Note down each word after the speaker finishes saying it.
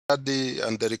study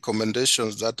and the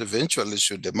recommendations that eventually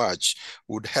should emerge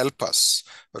would help us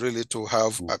really to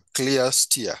have a clear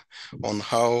steer on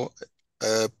how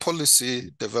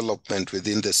policy development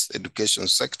within this education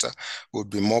sector would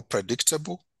be more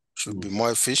predictable, should be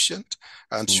more efficient,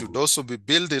 and should also be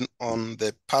building on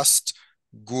the past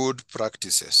good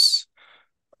practices.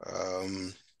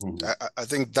 I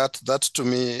think that to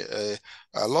me,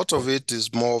 a lot of it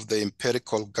is more of the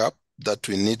empirical gap that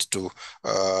we need to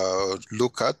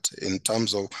look at in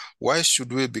terms of why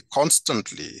should we be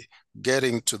constantly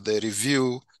getting to the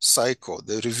review cycle,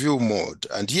 the review mode,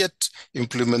 and yet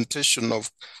implementation of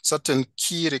certain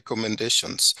key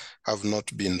recommendations have not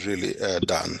been really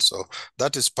done. So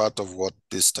that is part of what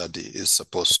this study is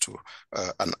supposed to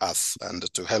unearth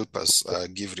and to help us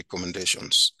give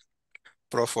recommendations.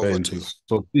 Prof, over to you.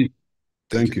 So,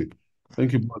 thank you.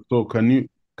 Thank you. So can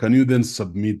you then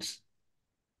submit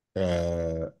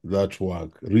that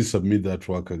work, resubmit that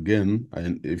work again,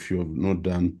 and if you have not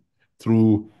done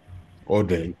through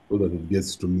order so that it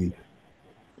gets to me.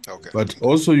 Okay. But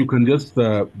also you can just,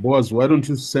 Boaz, why don't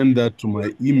you send that to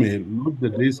my email, not the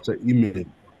Daystar email,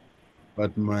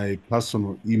 but my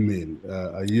personal email,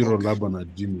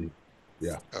 ayiro.laban@gmail.com.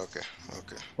 Yeah. Okay.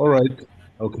 All right.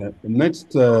 Okay.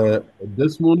 Next,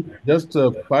 Desmond, just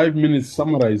 5 minutes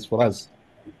summarize for us.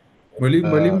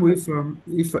 Mwalimu,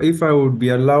 if I would be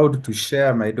allowed to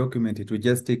share my document, it would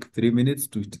just take 3 minutes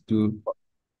to.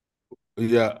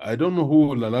 Yeah, I don't know who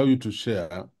will allow you to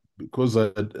share because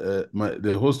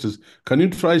the host is. Can you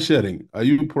try sharing? Are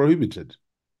you prohibited?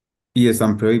 Yes,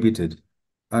 I'm prohibited,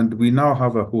 and we now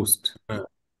have a host.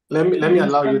 Let me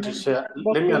allow you to share.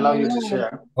 Let me allow you to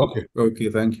share. Okay. Okay.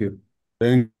 Thank you.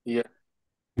 Thank you.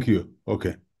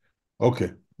 Okay.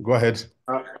 Go ahead.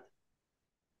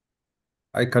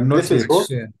 I cannot yet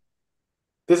share.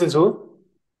 This is who?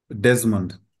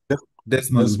 Desmond.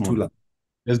 Desmond Mtula.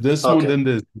 There's Desmond, then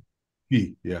there's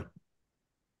P. Yeah.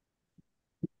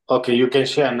 Okay, you can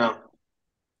share now.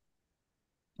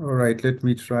 All right, let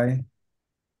me try.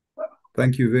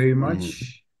 Thank you very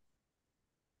much.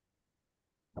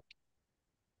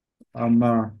 All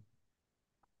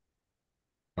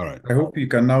right. I hope you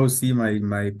can now see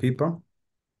my paper.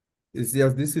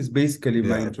 This is basically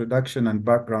my introduction and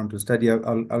background to study.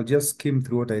 I'll just skim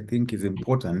through what I think is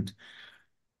important.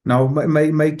 Now,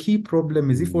 my key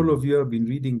problem is if all of you have been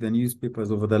reading the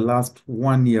newspapers over the last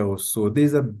 1 year or so,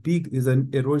 there's an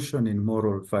erosion in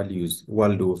moral values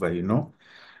world over, you know.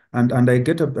 And I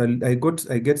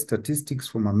get statistics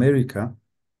from America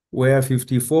where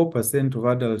 54% of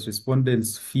adult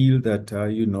respondents feel that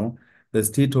you know, the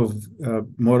state of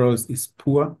morals is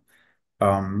poor.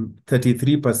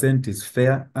 33% is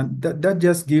fair, and that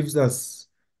just gives us,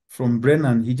 from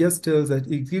Brennan, he just tells that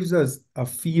it gives us a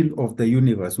feel of the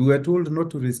universe. We were told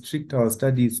not to restrict our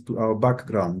studies to our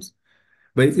backgrounds,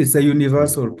 but it's a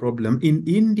universal problem. In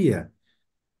India,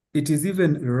 it is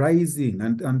even rising,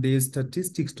 and there is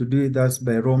statistics to do with that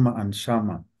by Roma and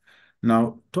Sharma.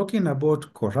 Now, talking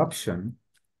about corruption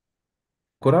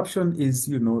is,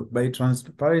 you know, by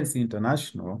Transparency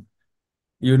International,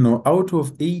 you know, out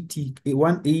of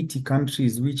 180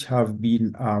 countries which have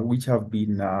been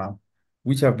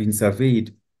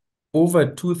surveyed, over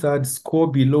 2/3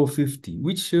 score below 50,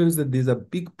 which shows that there's a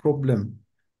big problem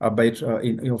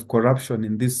of corruption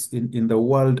in the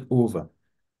world over.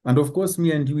 And of course,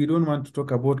 me and you, we don't want to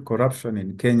talk about corruption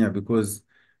in Kenya because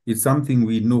it's something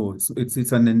we know.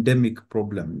 It's an endemic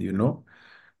problem, you know.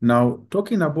 Now,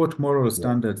 talking about moral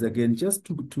standards, again, just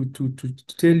to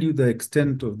tell you the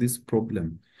extent of this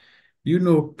problem, you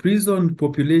know, prison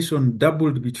population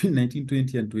doubled between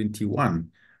 1920 and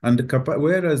 21. And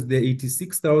whereas there are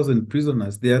 86,000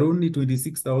 prisoners, there are only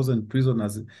 26,000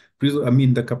 prisoners.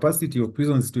 The capacity of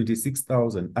prisons is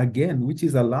 26,000, again, which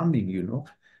is alarming, you know.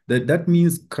 That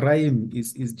means crime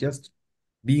is just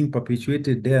being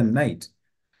perpetuated day and night.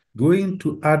 Going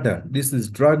to other, this is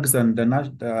drugs and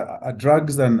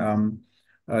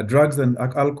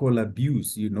alcohol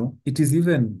abuse, you know. It is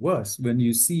even worse when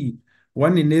you see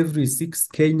 1 in every 6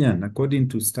 Kenyan, according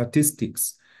to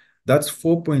statistics, that's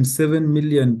 4.7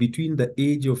 million between the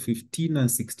age of 15 and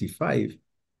 65,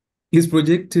 is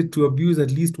projected to abuse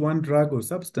at least one drug or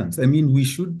substance. I mean, we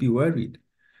should be worried.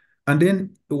 And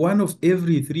then 1 of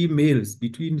every 3 males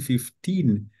between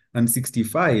 15 and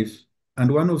 65 and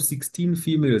 1 of 16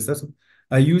 females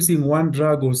are using one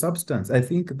drug or substance. I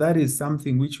think that is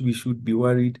something which we should be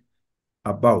worried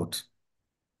about.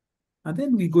 And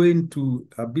then we go into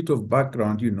a bit of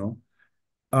background, you know.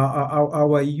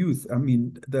 Our youth, I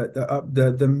mean,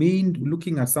 the main,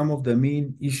 looking at some of the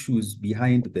main issues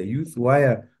behind the youth, why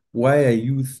are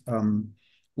youth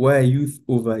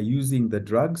overusing the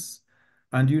drugs?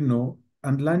 and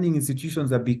and learning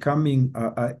institutions are becoming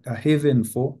a haven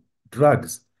for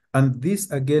drugs. And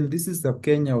this, again, this is the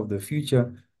Kenya of the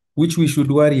future, which we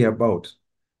should worry about.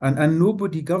 And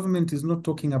nobody, government is not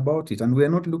talking about it, and we're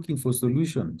not looking for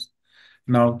solutions.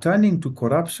 Now, turning to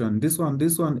corruption, this one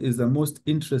is the most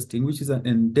interesting, which is an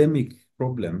endemic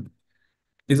problem,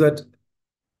 is that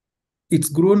it's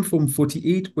grown from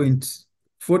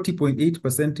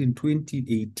 40.8% in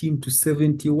 2018 to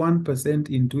 71%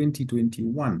 in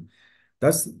 2021.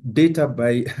 That's data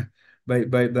by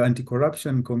by the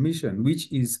Anti-Corruption Commission,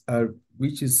 which is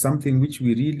something which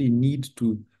we really need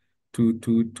to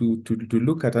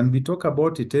look at, and we talk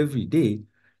about it every day.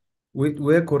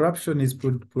 Where corruption is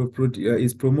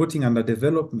promoting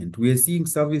underdevelopment, we are seeing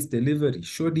service delivery,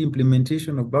 shoddy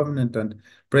implementation of government and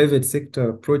private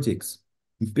sector projects,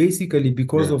 basically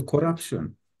because of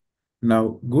corruption.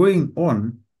 Now, going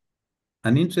on,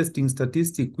 an interesting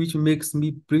statistic which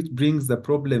brings the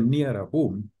problem nearer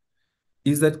home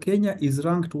is that Kenya is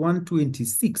ranked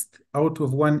 126th out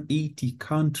of 180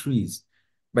 countries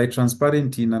by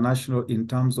Transparency International in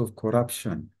terms of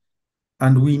corruption.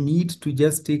 And we need to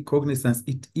just take cognizance.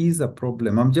 It is a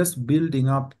problem. I'm just building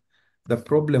up the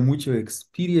problem which you're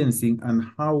experiencing and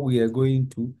how we are going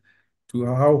to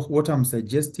what I'm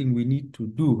suggesting we need to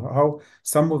do, how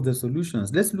some of the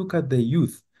solutions. Let's look at the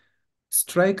youth.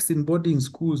 Strikes in boarding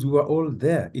schools, we were all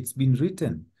there. It's been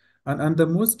written. And the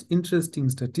most interesting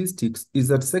statistics is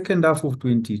that second half of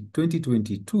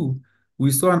 2022,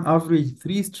 we saw an average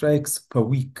 3 strikes per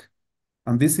week.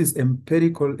 And this is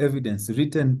empirical evidence,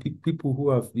 written people who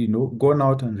have, gone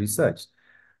out and researched.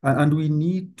 And we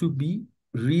need to be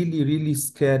really, really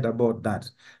scared about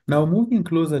that. Now, moving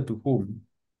closer to home,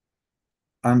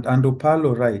 and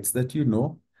Opalo writes that,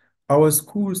 our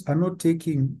schools are not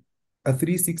taking a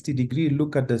 360-degree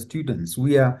look at the students.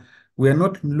 We are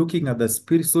not looking at the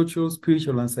social,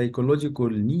 spiritual, and psychological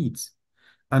needs.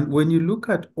 And when you look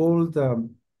at all the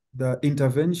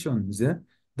interventions,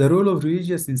 the role of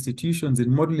religious institutions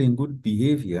in modeling good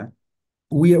behavior,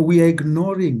 we are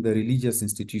ignoring the religious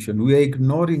institution. We are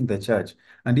ignoring the church.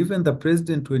 And even the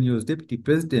president, when he was deputy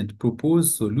president,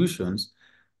 proposed solutions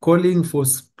calling for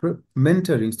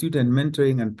mentoring, student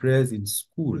mentoring and prayers in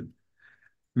school.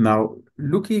 Now,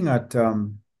 looking at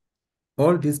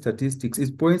all these statistics,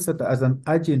 it points at as an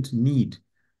urgent need.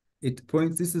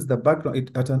 This is the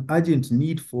background, at an urgent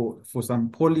need for some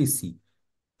policy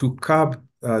to curb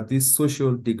this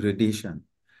social degradation.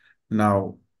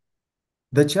 Now,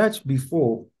 the church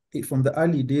before, from the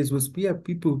early days, was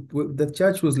the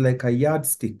church was like a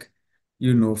yardstick,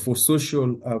 for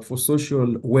social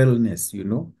wellness,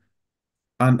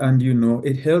 and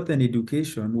health and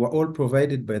education were all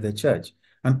provided by the church,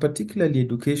 and particularly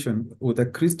education with a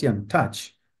Christian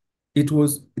touch. There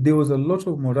was a lot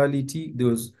of morality. There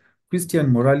was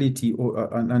Christian morality,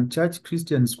 and church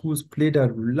Christian schools played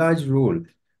a large role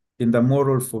in the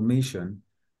moral formation,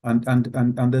 and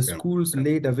the schools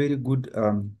laid a very good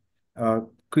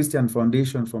Christian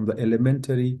foundation from the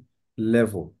elementary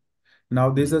level. Now,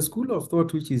 there's a school of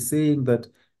thought which is saying that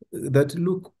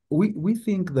look, we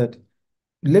think that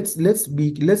let's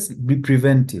be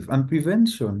preventive, and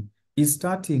prevention is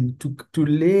starting to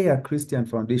lay a Christian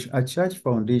foundation, a church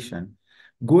foundation,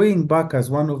 going back as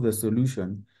one of the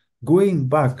solutions, going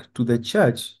back to the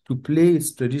church to play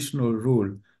its traditional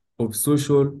role of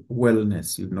social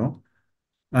wellness,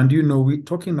 And, we're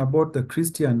talking about the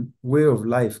Christian way of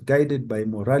life guided by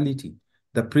morality,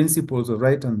 the principles of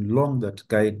right and wrong that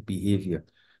guide behavior.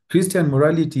 Christian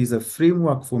morality is a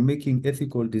framework for making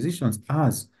ethical decisions,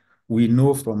 as we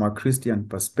know from a Christian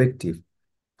perspective.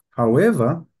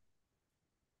 However,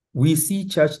 we see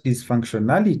church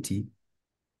dysfunctionality,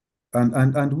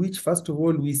 and which, first of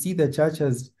all, we see the church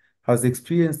has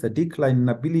experienced a decline in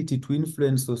ability to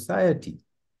influence society,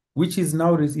 which is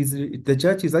now the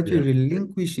church is actually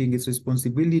relinquishing its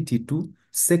responsibility to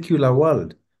secular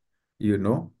world,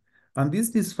 And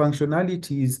these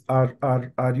dysfunctionalities are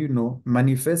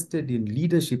manifested in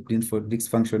leadership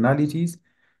dysfunctionalities,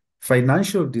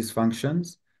 financial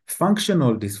dysfunctions,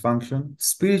 functional dysfunction,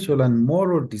 spiritual and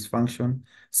moral dysfunction,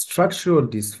 structural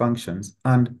dysfunctions,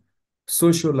 and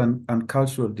social and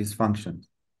cultural dysfunctions.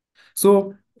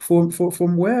 So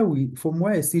from where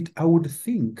I sit, I would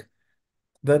think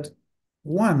that,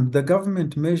 one, the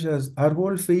government measures are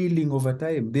all failing over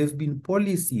time. There have been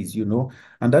policies, and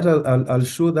that I'll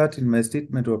show that in my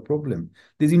statement of problem.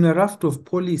 There's been a raft of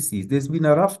policies. There's been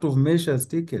a raft of measures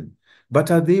taken. But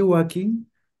are they working?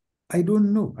 I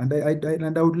don't know. And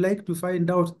I would like to find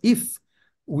out if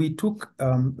we took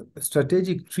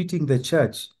treating the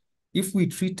church, if we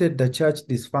treated the church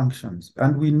dysfunctions,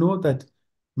 and we know that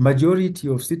majority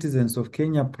of citizens of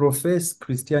Kenya profess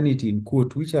Christianity, in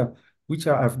quote, which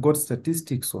I've got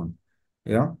statistics on.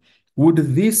 Yeah. Would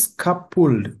this,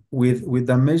 coupled with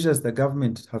the measures the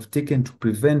government have taken to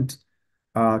prevent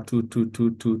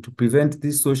to prevent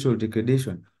this social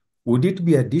degradation, would it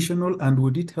be additional, and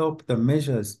would it help the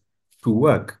measures to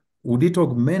work? Would it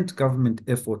augment government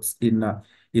efforts in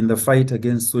the fight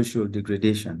against social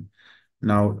degradation?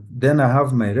 Now, then I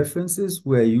have my references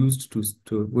where I used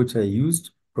which I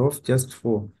used, Prof, just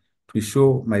to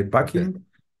show my backing. Okay.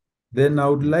 Then I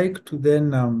would like to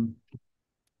then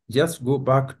just go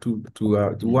back to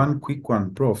one quick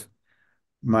one, Prof.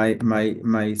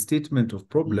 My statement of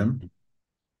problem,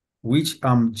 which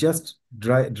I'm just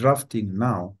drafting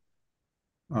now.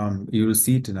 You'll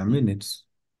see it in a minute.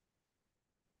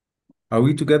 Are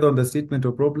we together on the statement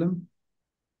of problem?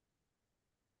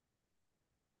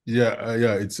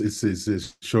 Yeah,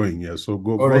 it's showing. Yeah, so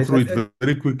go through it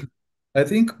very quickly. I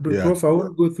think, Prof, I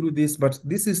won't go through this, but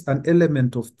this is an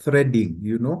element of threading,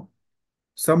 you know,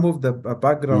 some of the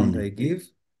background I gave.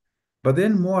 But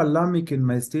then more alarming in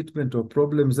my statement of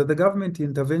problems that the government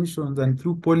interventions and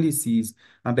through policies,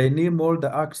 and I name all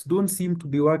the acts, don't seem to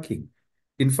be working.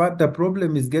 In fact, the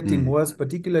problem is getting worse,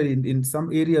 particularly in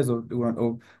some areas of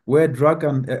where drug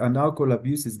and alcohol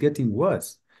abuse is getting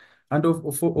worse. And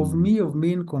of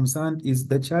main concern is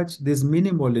the church. There's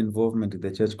minimal involvement in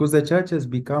the church because the church has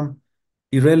become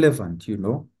irrelevant, you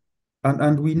know.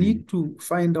 And we need to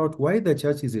find out why the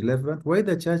church is irrelevant, why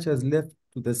the church has left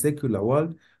to the secular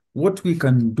world, what we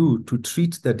can do to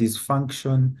treat the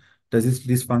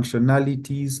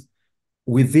dysfunctionalities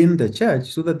within the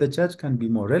church so that the church can be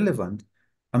more relevant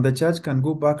and the church can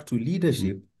go back to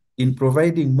leadership in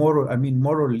providing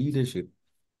moral leadership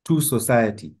to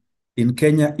society, in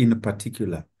Kenya in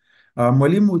particular.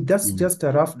 Mwalimu, that's just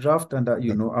a rough draft, and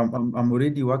you know, I'm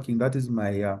already working. That is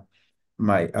my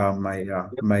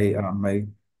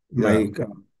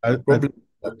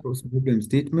problem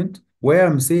statement, where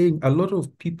I'm saying a lot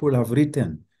of people have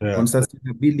written on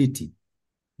sustainability,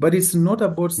 but it's not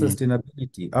about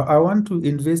sustainability. I want to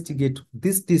investigate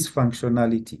this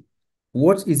dysfunctionality.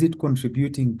 What is it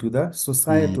contributing to the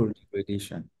societal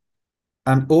degradation?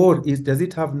 Or does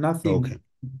it have nothing to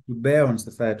bear on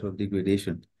societal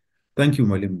degradation? Thank you,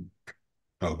 Mwalimu.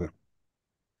 Okay.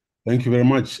 Thank you very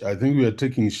much. I think we are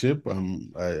taking shape.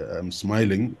 I'm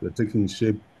smiling. We're taking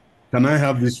shape. Can I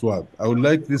have this work? I would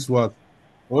like this work.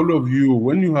 All of you,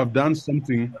 when you have done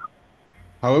something,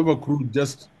 however crude,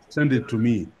 just send it to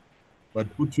me.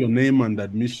 But put your name and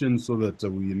admission so that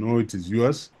we know it is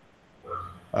yours.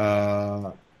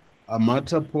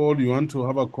 Amata Paul, you want to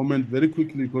have a comment very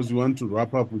quickly because you want to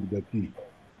wrap up with the key.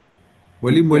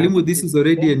 Mwalimu, this is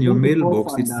already in your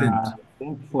mailbox. It's sent.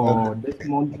 Thank you for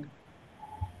Desmond.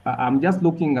 I'm just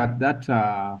looking at that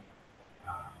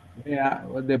where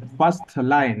the first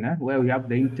line where we have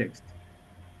the in-text.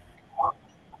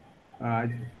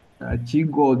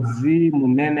 Chigozi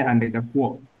Munene and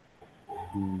Edakuo.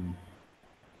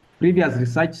 Previous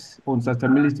research on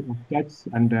sustainability of church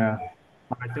and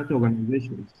church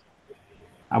organizations.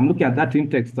 I'm looking at that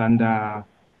in-text and I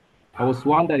was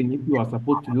wondering if you are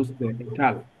supposed to use the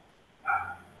entire.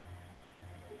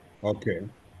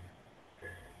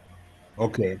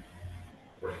 Okay,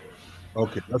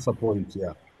 that's a point,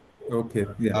 yeah. Okay,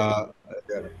 yeah.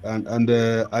 And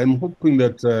I'm hoping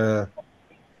that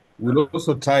we'll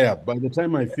also tie up, by the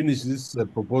time I finish this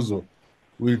proposal,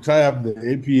 we'll tie up the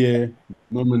APA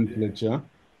nomenclature.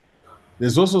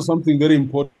 There's also something very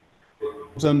important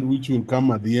which will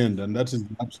come at the end, and that is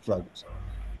the abstract.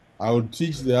 I will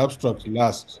teach the abstract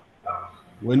last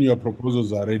when your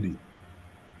proposals are ready.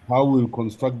 How we'll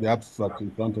construct the abstract in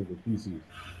front of the thesis.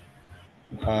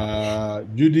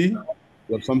 Judy,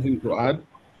 you have something to add?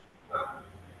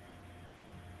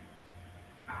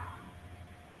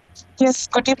 Yes,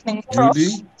 good evening, Prof.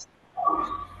 Judy?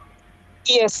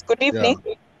 Yes, good evening.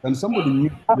 Yeah. Can somebody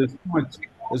mute? There's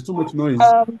too much noise.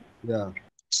 Yeah.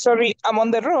 Sorry, I'm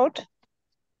on the road.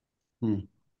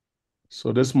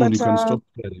 So Desmond, you can stop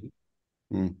sharing.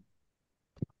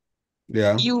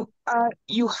 Yeah. You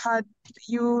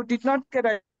did not get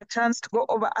a chance to go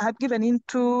over. I had given in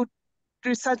 2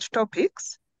 research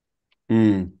topics.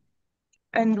 And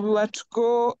we were to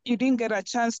go, you didn't get a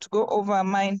chance to go over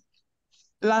mine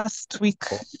last week.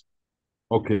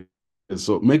 Okay.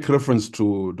 So make reference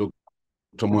to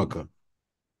Dr. Mwaka,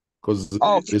 because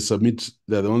they submit,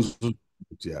 they're the ones who,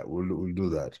 yeah, we'll do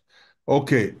that.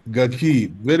 Okay, Gaki,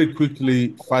 very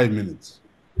quickly, 5 minutes.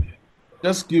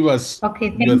 Just give us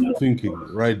your thinking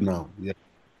right now. Yeah.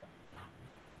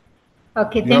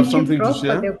 Okay, you have something to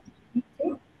share?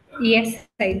 Yes,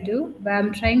 I do, but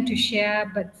I'm trying to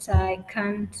share, but I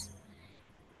can't.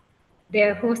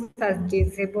 The host has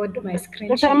disabled my screen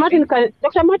Dr. sharing.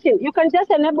 Martin, you can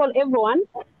just enable everyone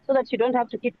so that you don't have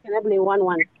to keep enabling one.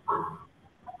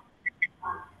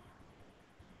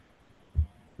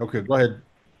 Okay, go ahead,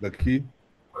 the key.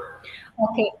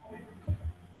 Okay.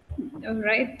 All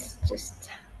right, just.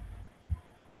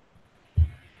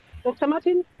 Dr.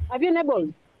 Martin, have you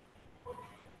enabled?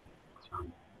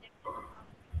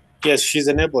 Yes, she's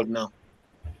enabled now.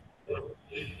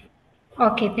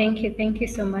 Okay, thank you. Thank you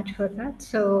so much for that.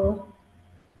 So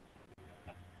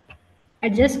I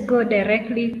just go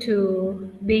directly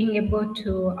to being able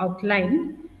to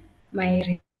outline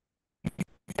my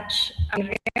research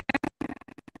area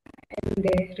and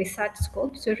the research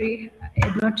scope. Sorry,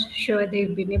 I'm not sure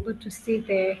they've been able to see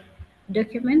the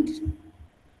document.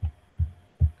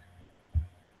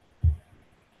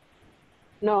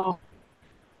 No.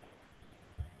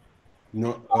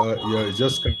 No, yeah, it's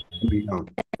just coming down.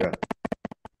 Yeah.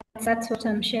 That's what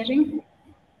I'm sharing.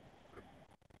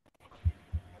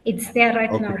 It's there right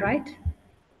now, right?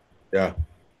 Yeah.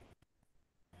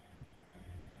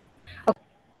 Okay.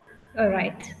 All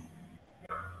right.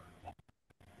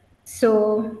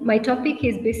 So my topic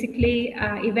is basically,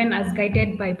 even as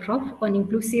guided by Prof, on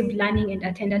inclusive learning and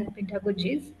attendance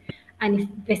pedagogies, an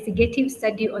investigative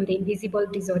study on the invisible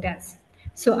disorders.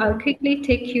 So I'll quickly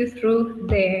take you through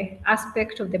the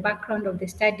aspect of the background of the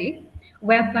study,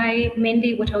 whereby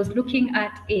mainly what I was looking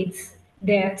at is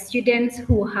the students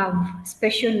who have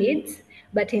special needs,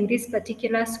 but in this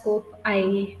particular scope,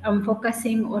 I am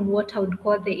focusing on what I would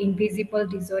call the invisible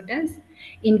disorders.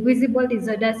 Invisible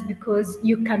disorders because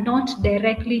you cannot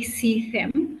directly see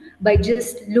them by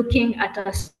just looking at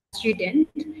a student.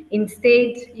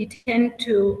 Instead, you tend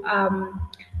to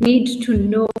need to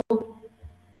know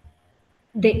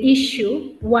the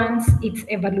issue once it's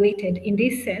evaluated, in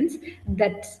this sense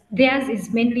that theirs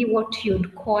is mainly what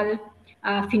you'd call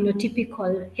a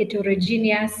phenotypical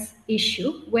heterogeneous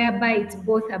issue, whereby it's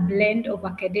both a blend of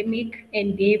academic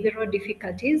and behavioral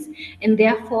difficulties, and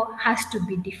therefore has to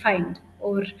be defined,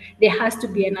 or there has to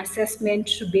be an assessment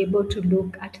to be able to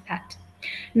look at that.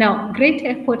 Now, great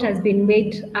effort has been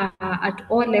made at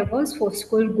all levels for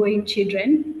school-going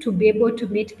children to be able to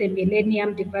meet the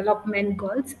Millennium Development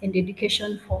Goals and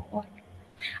education for all.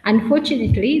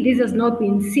 Unfortunately, this has not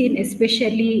been seen,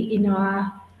 especially in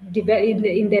our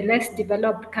in the less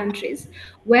developed countries,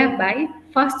 whereby,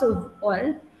 first of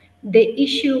all, the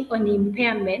issue on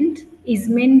impairment is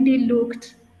mainly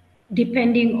looked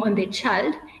depending on the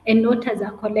child and not as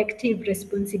a collective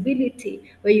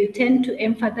responsibility, where you tend to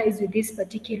empathize with this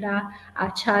particular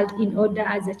child in order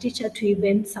as a teacher to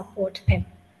even support them.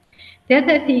 The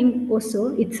other thing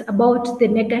also, it's about the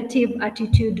negative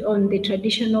attitude on the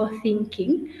traditional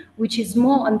thinking, which is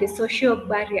more on the social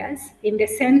barriers, in the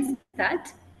sense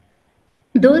that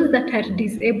those that are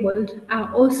disabled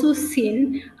are also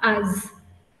seen as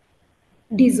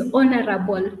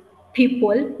dishonorable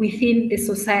people within the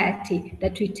society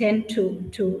that we tend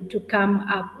to come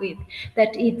up with.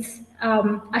 That it's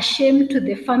a shame to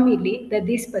the family that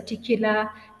these particular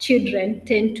children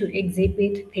tend to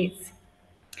exhibit this.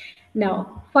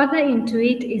 Now, further into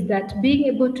it is that being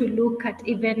able to look at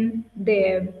even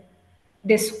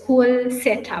the school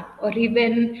setup, or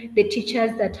even the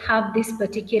teachers that have this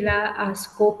particular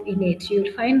scope in it,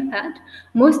 you'll find that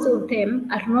most of them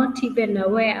are not even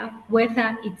aware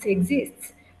whether it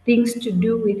exists. Things to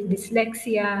do with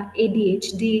dyslexia,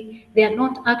 ADHD, they are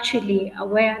not actually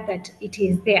aware that it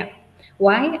is there.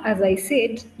 Why? As I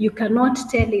said, you cannot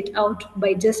tell it out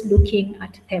by just looking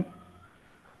at them.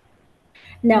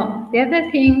 Now, the other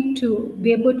thing to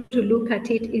be able to look at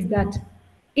it is that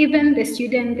even the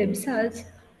students themselves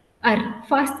are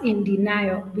first in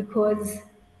denial, because,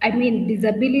 I mean,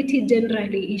 disability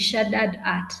generally is shadowed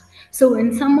at. So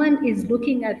when someone is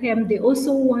looking at them, they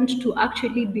also want to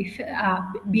actually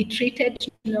be treated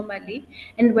normally.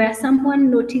 And where someone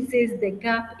notices the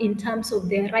gap in terms of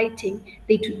their writing,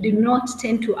 they do not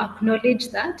tend to acknowledge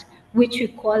that, which we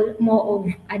call more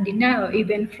of a denial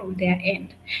even from their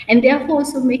end. And therefore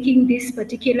also making these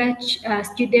particular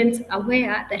students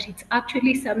aware that it's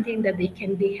actually something that they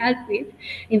can be helped with,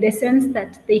 in the sense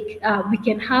that we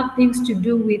can have things to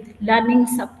do with learning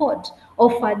support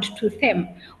offered to them,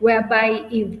 whereby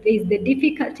if there's the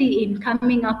difficulty in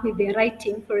coming up with the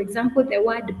writing, for example, the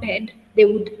word bed, they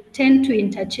would tend to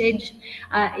interchange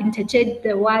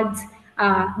the words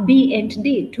B and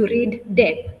D to read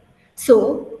dead.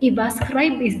 So if a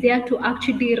scribe is there to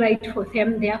actually write for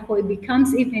them, therefore it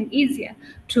becomes even easier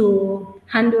to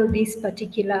handle this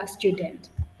particular student.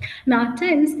 Now, at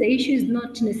times, the issue is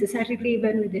not necessarily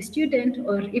even with the student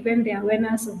or even the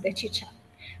awareness of the teacher.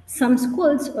 Some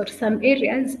schools or some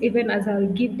areas, even as I'll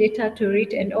give data to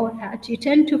read and all that, you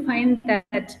tend to find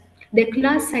that the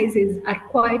class sizes are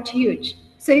quite huge.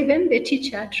 So even the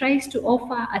teacher tries to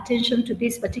offer attention to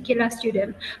this particular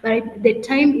student, but the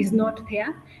time is not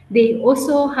there. They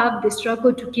also have the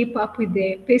struggle to keep up with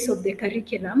the pace of the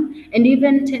curriculum, and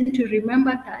even tend to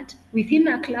remember that within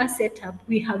a class setup,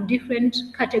 we have different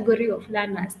category of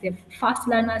learners. The fast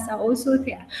learners are also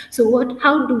there. So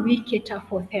how do we cater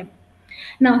for them?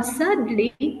 Now,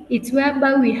 sadly, it's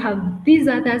whereby we have these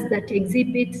others that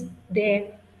exhibit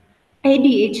the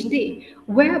ADHD,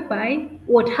 whereby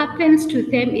what happens to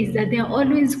them is that they are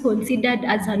always considered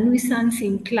as a nuisance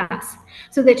in class.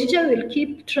 So the teacher will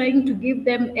keep trying to give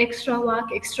them extra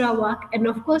work, and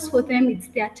of course, for them, it's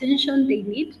the attention they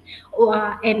need.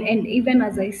 And even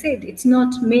as I said, it's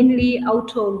not mainly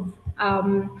out of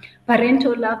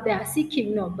parental love they are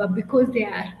seeking, no, but because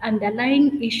there are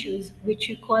underlying issues which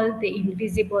we call the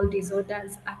invisible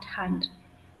disorders at hand.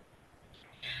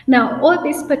 Now, all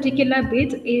this particular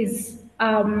bit is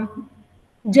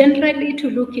generally to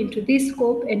look into this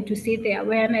scope and to see the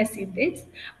awareness in this.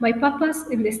 My purpose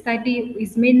in the study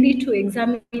is mainly to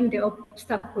examine the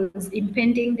obstacles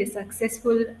impeding the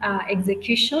successful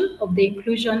execution of the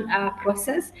inclusion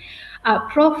process.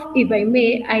 Prof, if I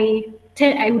may,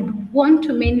 I would want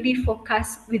to mainly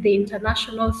focus with the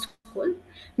international school,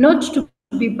 not to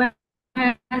be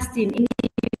biased in any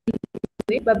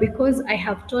way, but because I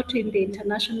have taught in the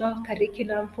international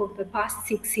curriculum for the past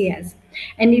 6 years.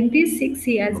 And in these 6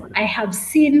 years, I have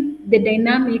seen the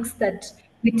dynamics that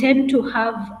we tend to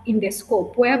have in the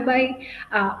scope, whereby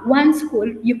one school,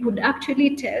 you could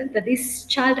actually tell that this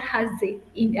child has the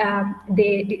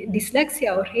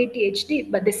dyslexia or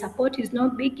ADHD, but the support is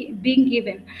not being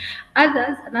given.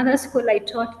 Another school I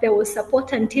taught, there was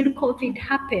support until COVID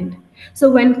happened.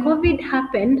 So when COVID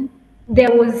happened,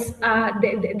 there was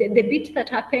the bit that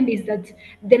happened is that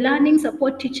the learning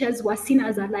support teachers were seen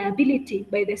as a liability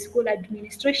by the school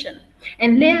administration.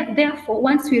 And therefore,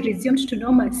 once we resumed to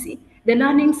normalcy, the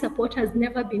learning support has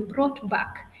never been brought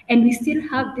back. And we still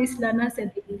have these learners,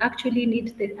 and they actually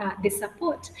need the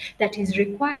support that is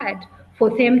required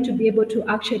for them to be able to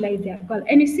actualize their goal.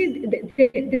 And you see,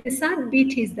 the sad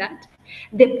bit is that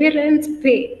the parents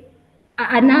pay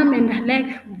an arm and a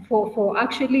leg for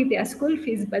actually their school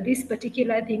fees, but these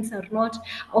particular things are not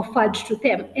offered to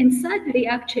them. And sadly,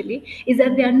 actually, is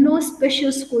that there are no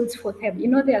special schools for them. You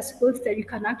know, there are schools that you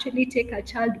can actually take a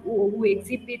child who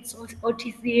exhibits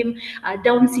autism,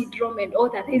 Down syndrome, and all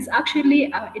that. It's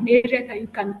actually an area that you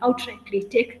can outrightly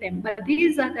take them. But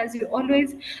these others will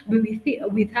always be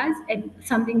with us, and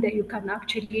something that you can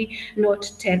actually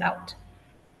not tell out.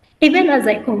 Even as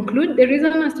I conclude, the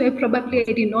reason as to why probably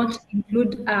I did not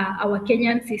include our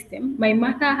Kenyan system, my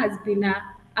mother has been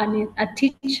a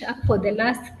teacher for the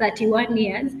last 31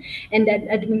 years and an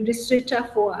administrator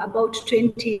for about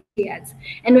 20 years.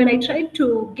 And when I tried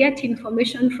to get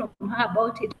information from her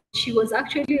about it, she was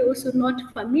actually also not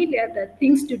familiar that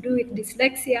things to do with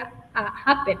dyslexia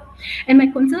happen. And my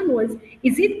concern was,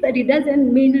 is it that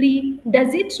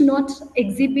does it not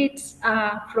exhibit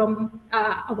from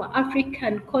our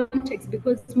African context?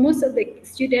 Because most of the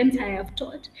students I have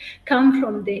taught come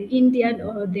from the Indian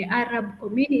or the Arab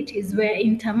communities where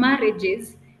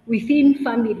intermarriages within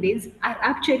families are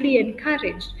actually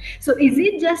encouraged. So is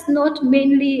it just not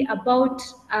mainly about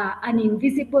an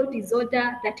invisible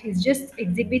disorder that is just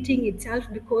exhibiting itself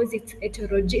because it's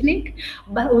heterogenic,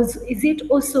 but is it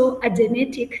also a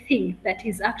genetic thing that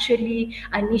is actually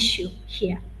an issue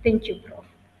here? Thank you, Prof.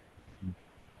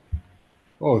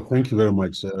 Oh, thank you very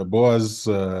much. Boaz,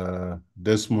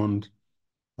 Desmond,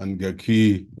 and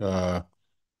Gaki, I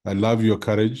love your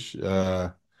courage.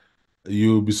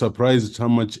 You'll be surprised how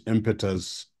much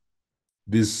impetus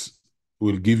this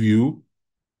will give you.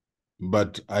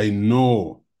 But I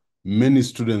know many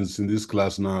students in this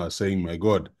class now are saying, my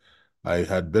God, I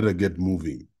had better get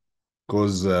moving,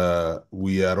 because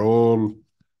we are all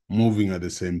moving at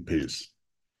the same pace.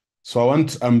 So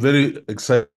I'm very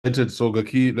excited. So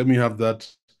Gaki, let me have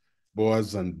that,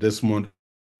 Boaz and Desmond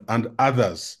and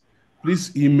others.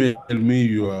 Please email me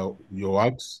your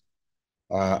works.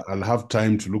 I'll have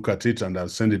time to look at it and I'll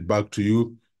send it back to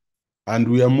you. And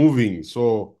we are moving.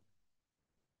 So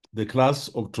the class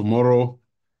of tomorrow,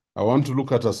 I want to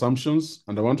look at assumptions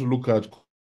and I want to look at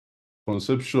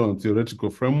conceptual and theoretical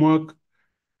framework.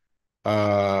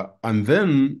 And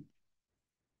then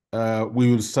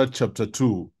we will start chapter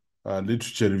 2,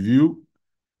 literature review,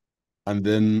 and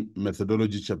then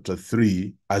methodology chapter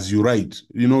 3 as you write.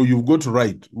 You know, you've got to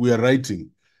write. We are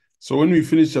writing. So when we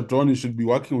finish chapter 1, you should be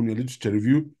working on your literature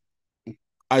review.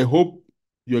 I hope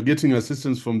you're getting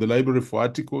assistance from the library for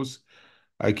articles.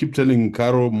 I keep telling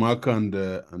Caro, Mark, and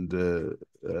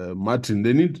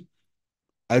Martin,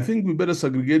 I think we better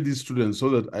segregate these students so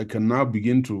that I can now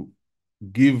begin to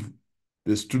give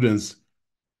the students.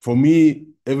 For me,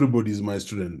 everybody is my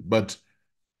student, but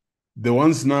the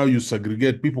ones now you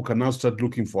segregate, people can now start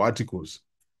looking for articles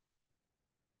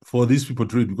for these people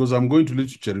to read, because I'm going to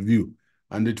literature review,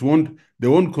 and they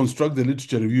won't construct the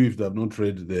literature review if they have not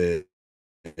read the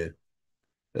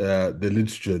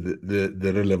literature,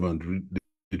 the relevant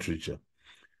literature.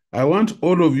 I want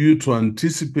all of you to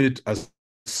anticipate a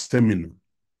seminar.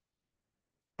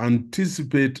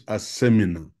 Anticipate a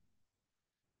seminar.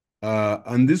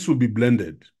 And this will be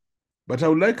blended. But I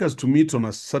would like us to meet on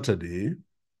a Saturday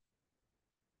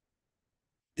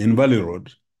in Valley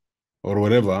Road or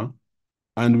wherever,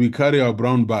 and we carry our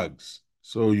brown bags.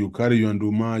 So you carry your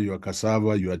nduma, your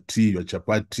cassava, your tea, your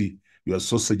chapati, your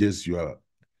sausages, your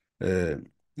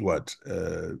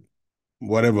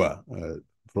whatever,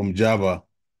 from Java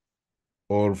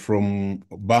or from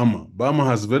Bama. Bama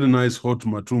has very nice hot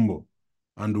matumbo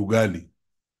and ugali.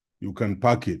 You can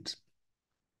pack it.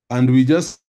 And we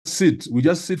just sit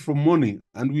from morning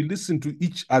and we listen to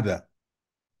each other.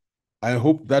 I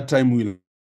hope that time we'll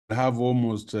have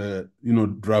almost,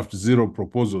 draft zero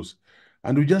proposals.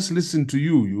 And we just listen to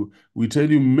you. We tell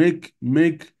you, make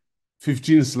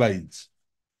 15 slides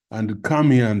and come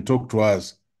here and talk to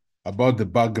us about the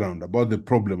background, about the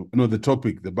problem, the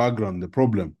topic, the background, the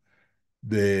problem,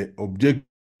 the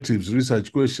objectives,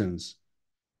 research questions.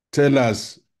 Tell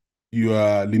us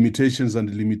your limitations and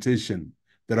the limitation,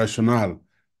 the rationale.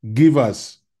 Give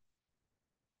us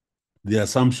the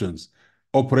assumptions,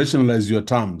 operationalize your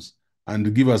terms,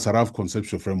 and give us a rough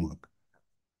conceptual framework.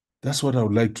 That's what I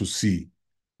would like to see.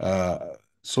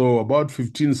 So about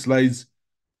 15 slides,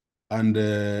 and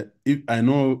if I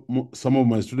know some of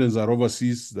my students are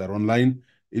overseas, they're online,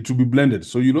 it will be blended.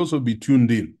 So you'll also be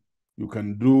tuned in. You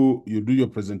do your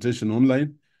presentation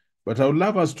online, but I would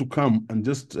love us to come and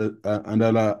just, and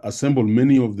I'll assemble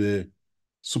many of the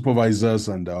supervisors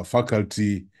and our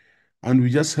faculty, and we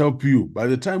just help you. By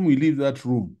the time we leave that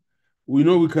room, we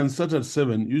know we can start at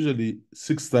 7, usually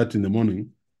 6:30 in the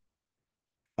morning,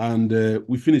 and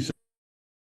we finish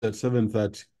at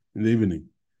 7:30 in the evening,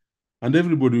 and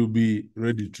everybody will be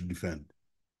ready to defend.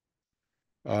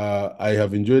 I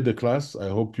have enjoyed the class. I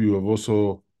hope you have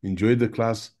also enjoyed the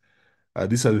class.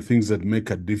 These are the things that make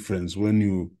a difference when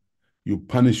you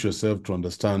punish yourself to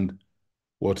understand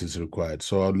what is required.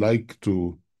 So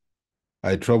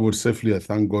I traveled safely. I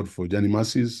thank God for Johnny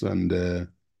Mercies, and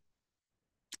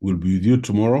we'll be with you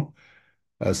tomorrow.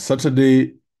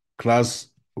 Saturday class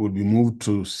will be moved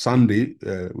to Sunday,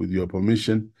 with your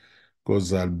permission,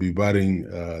 because I'll be burying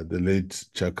the late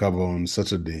Chakaba on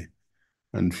Saturday,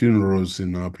 and funerals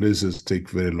in our places take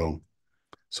very long.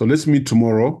 So let's meet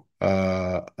tomorrow,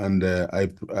 and I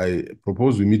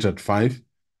propose we meet at 5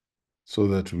 so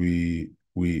that we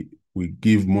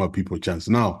give more people a chance.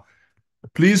 Now,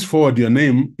 please forward your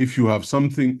name if you have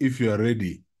something, if you are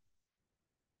ready,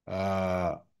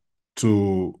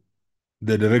 to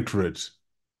the directorate,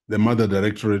 the mother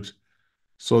directorate,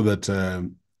 so that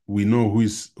we know who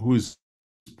is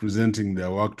presenting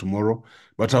their work tomorrow.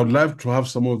 But I would love to have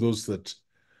some of those that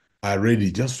are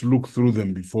ready. Just look through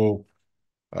them before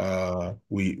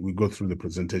we go through the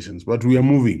presentations. But we are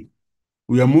moving.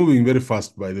 We are moving very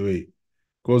fast, by the way,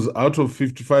 because out of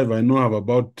 55, I know I have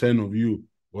about 10 of you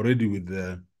already with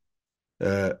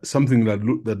something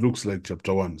that looks like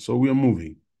chapter 1. So we are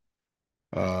moving.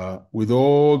 With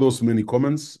all those many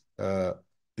comments,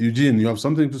 Eugene, you have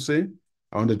something to say?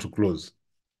 I wanted to close.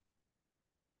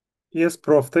 Yes,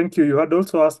 Prof. Thank you. You had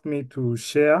also asked me to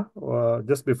share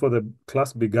just before the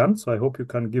class began, so I hope you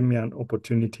can give me an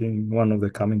opportunity in one of the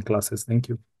coming classes. Thank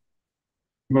you.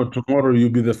 No, tomorrow you'll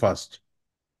be the first.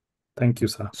 Thank you,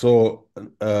 sir. So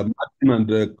Martin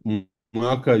and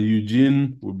Mwaka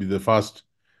Eugene will be the first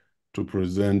to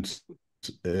present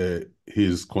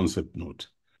his concept note.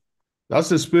 That's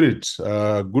the spirit.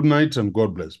 Good night and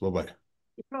God bless. Bye-bye.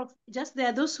 Prof, just there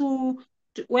are those who,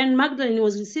 when Magdalene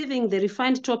was receiving the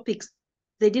refined topics,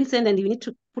 they didn't send, and you need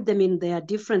to put them in their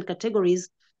different categories.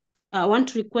 I want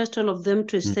to request all of them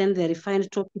to send their refined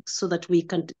topics so that we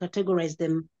can categorize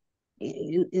them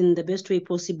in the best way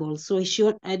possible. So I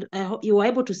hope you were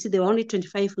able to see there were only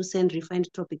 25 who sent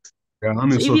refined topics. Yeah,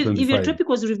 so if your topic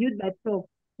was reviewed by Prof,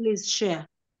 please share.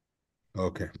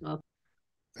 Okay. All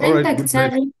right.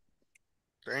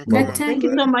 Thank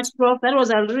you so much, Prof. That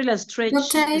was a real stretch,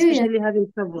 especially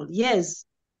having trouble. Yes.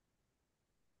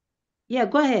 Yeah,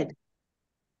 go ahead.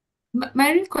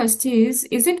 My request is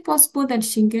it possible that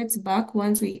she gets back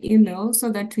once we email so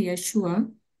that we are sure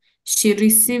she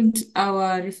received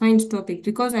our refined topic?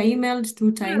 Because I emailed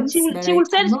 2 times, but She will I'm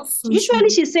send. not so Usually,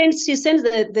 sure. she sends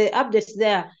the updates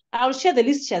there. I'll share the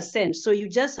list she has sent. So you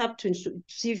just have to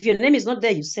see if your name is not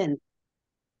there. You send.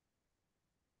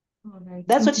 All right,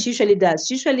 That's what thank she you. usually does.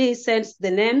 She usually sends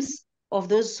the names of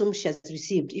those whom she has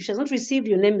received. If she has not received,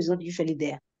 your name is not usually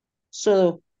there.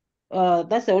 So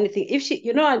that's the only thing. If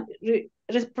she,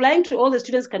 replying to all the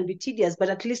students can be tedious, but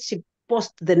at least she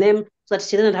posts the name so that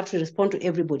she doesn't have to respond to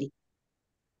everybody.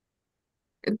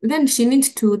 Then she needs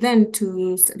to send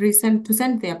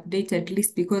the updated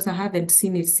list because I haven't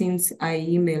seen it since I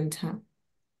emailed her.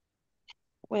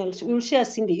 Well, we'll share,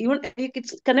 Cindy.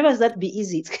 It can never that be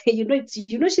easy.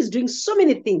 She's doing so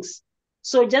many things.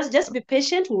 So just be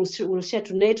patient. We'll share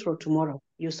tonight or tomorrow.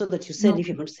 So that you send if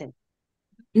you don't send.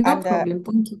 No problem.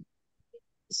 Thank you.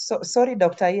 So sorry,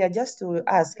 Dr. Iya, just to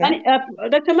ask. And,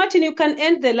 Dr. Martin, you can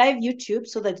end the live YouTube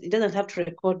so that it doesn't have to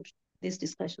record these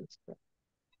discussions.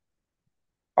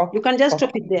 Okay. You can just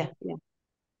stop it there. Yeah.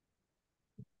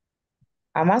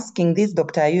 I'm asking this,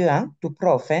 Dr. Iya, to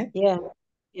Prof.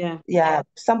 Yeah. Yeah,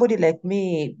 somebody like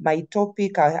me, my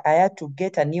topic, I had to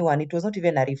get a new one. It was not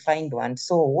even a refined one.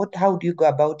 So how do you go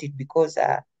about it? Because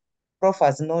Prof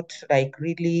has not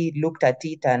really looked at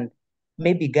it and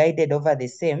maybe guided over the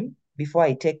same before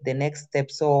I take the next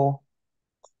step. So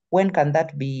when can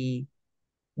that be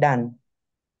done?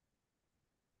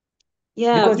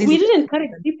 Yeah, we really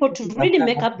encourage people to really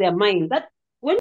make up their mind.